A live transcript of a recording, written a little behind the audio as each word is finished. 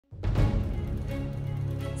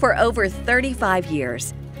For over 35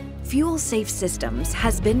 years, Fuel Safe Systems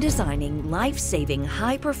has been designing life-saving,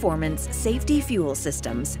 high-performance safety fuel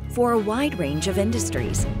systems for a wide range of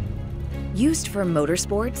industries. Used for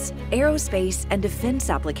motorsports, aerospace, and defense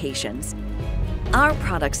applications, our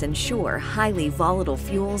products ensure highly volatile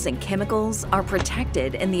fuels and chemicals are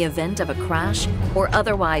protected in the event of a crash or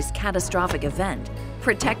otherwise catastrophic event,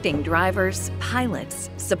 protecting drivers, pilots,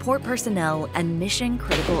 support personnel, and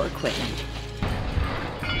mission-critical equipment.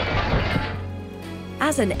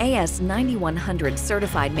 As an AS 9100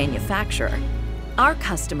 certified manufacturer, our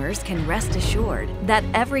customers can rest assured that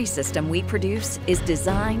every system we produce is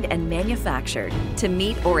designed and manufactured to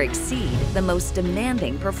meet or exceed the most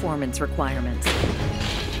demanding performance requirements.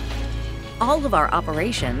 All of our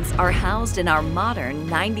operations are housed in our modern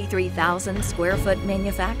 93,000 square foot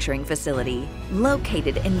manufacturing facility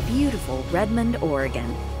located in beautiful Redmond,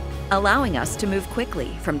 Oregon, allowing us to move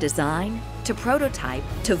quickly from design to prototype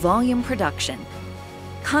to volume production.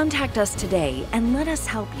 Contact us today and let us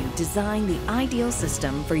help you design the ideal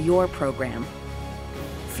system for your program.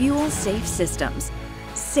 Fuel Safe Systems.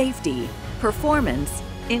 Safety, performance,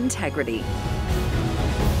 integrity.